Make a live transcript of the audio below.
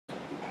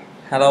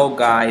Hello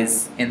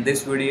guys, in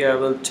this video I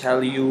will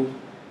tell you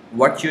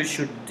what you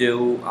should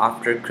do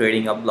after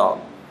creating a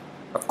blog.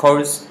 Of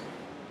course,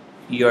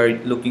 you are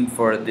looking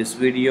for this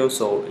video,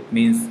 so it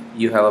means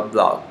you have a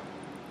blog.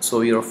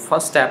 So your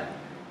first step,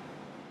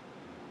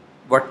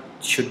 what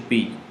should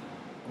be?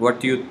 What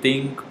do you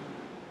think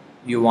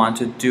you want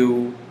to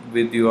do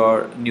with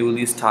your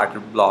newly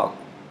started blog?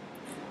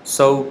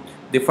 So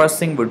the first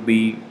thing would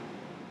be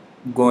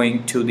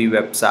going to the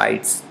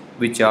websites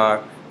which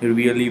are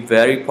really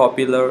very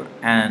popular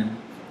and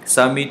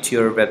submit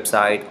your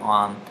website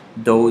on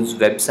those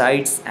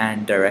websites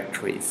and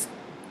directories.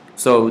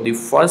 So the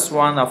first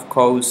one of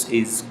course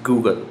is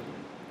Google.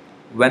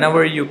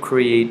 Whenever you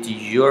create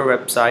your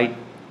website,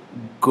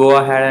 go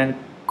ahead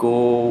and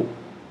go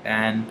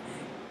and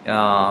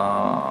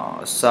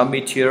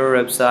submit your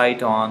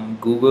website on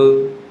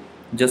Google.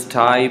 Just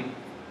type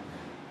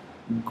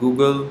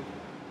Google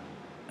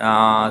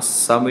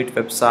submit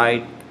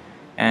website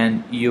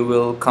and you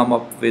will come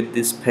up with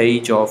this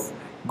page of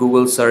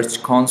Google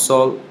Search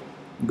Console.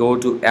 Go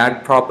to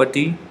add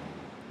property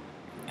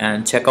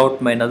and check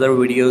out my other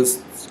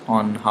videos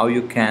on how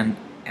you can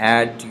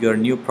add your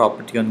new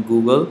property on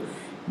Google.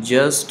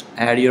 Just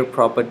add your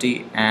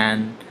property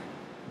and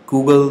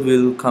Google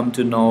will come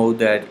to know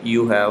that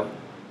you have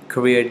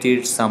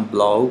created some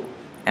blog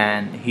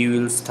and he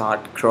will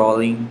start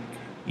crawling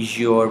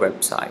your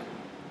website.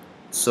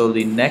 So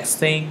the next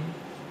thing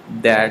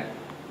that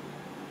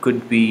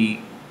could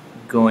be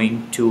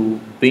going to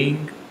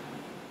Bing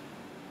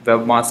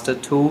Webmaster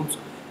Tools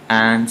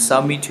and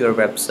submit your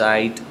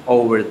website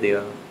over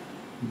there.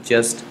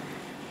 Just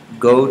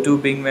go to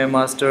Bing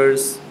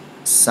Webmasters,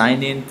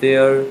 sign in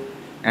there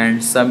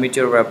and submit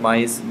your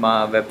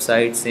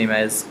website same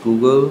as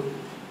Google.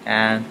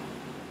 And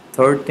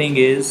third thing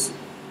is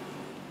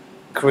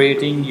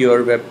creating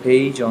your web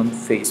page on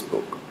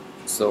Facebook.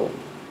 So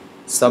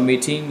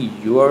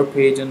submitting your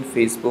page on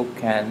Facebook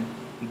can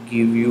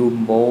give you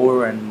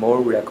more and more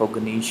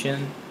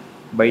recognition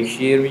by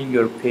sharing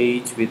your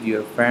page with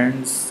your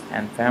friends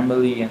and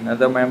family and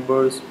other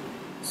members.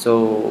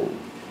 So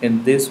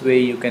in this way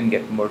you can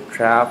get more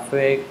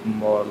traffic,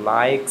 more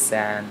likes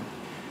and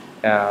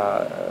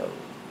uh,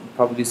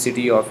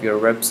 publicity of your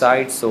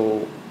website.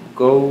 So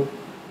go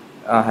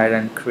ahead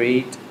and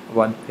create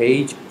one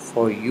page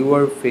for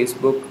your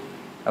Facebook,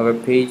 a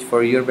web page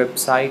for your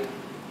website.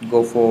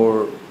 Go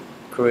for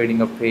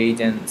creating a page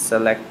and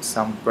select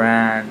some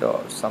brand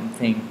or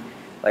something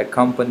like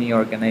company,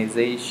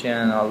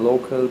 organization or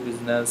local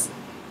business.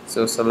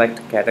 So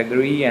select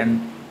category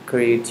and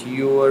create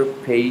your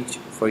page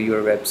for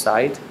your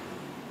website.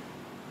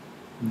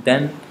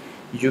 Then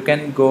you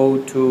can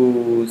go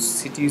to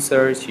City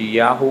Search,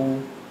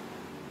 Yahoo,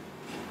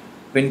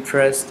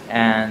 Pinterest,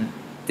 and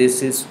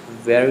this is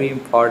very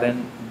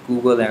important,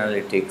 Google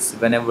Analytics.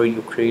 Whenever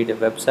you create a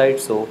website,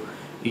 so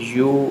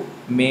you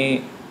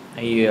may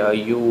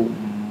you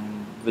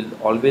will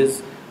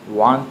always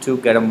want to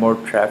get a more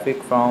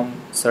traffic from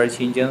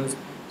search engines.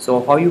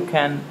 So how you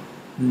can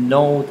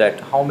know that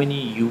how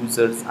many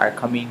users are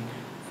coming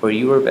for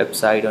your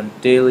website on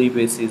daily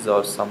basis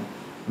or some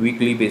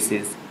weekly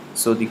basis?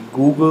 So the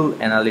Google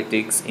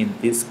Analytics in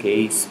this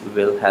case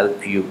will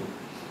help you.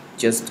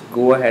 Just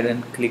go ahead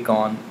and click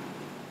on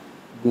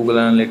Google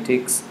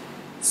Analytics,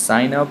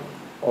 sign up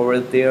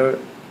over there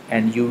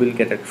and you will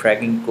get a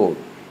tracking code.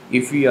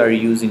 If you are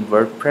using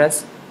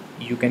WordPress,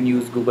 you can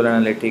use Google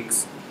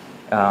Analytics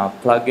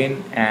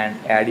plugin and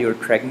add your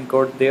tracking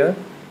code there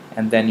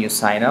and then you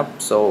sign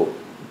up. So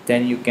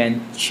then you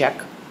can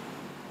check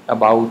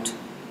about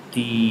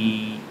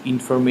the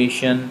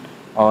information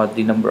or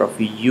the number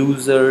of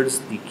users,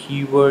 the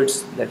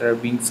keywords that are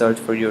being searched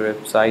for your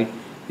website,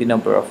 the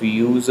number of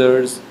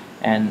users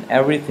and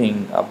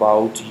everything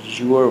about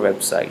your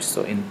website.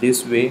 So in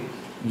this way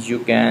you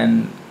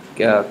can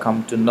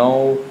come to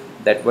know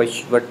that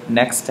what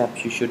next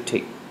steps you should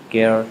take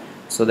care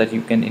so that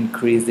you can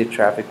increase the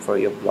traffic for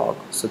your blog.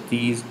 So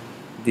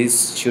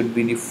this should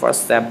be the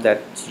first step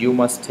that you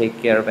must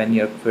take care when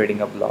you're creating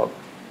a blog.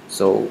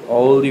 So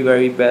all the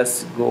very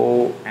best.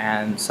 Go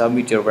and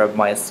submit your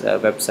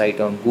website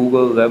on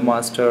Google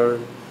Webmaster,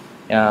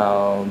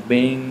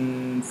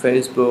 Bing,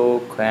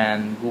 Facebook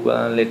and Google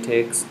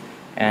Analytics.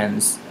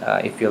 And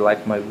if you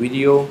like my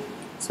video,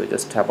 so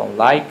just tap on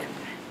like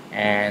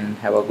and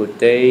have a good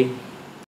day.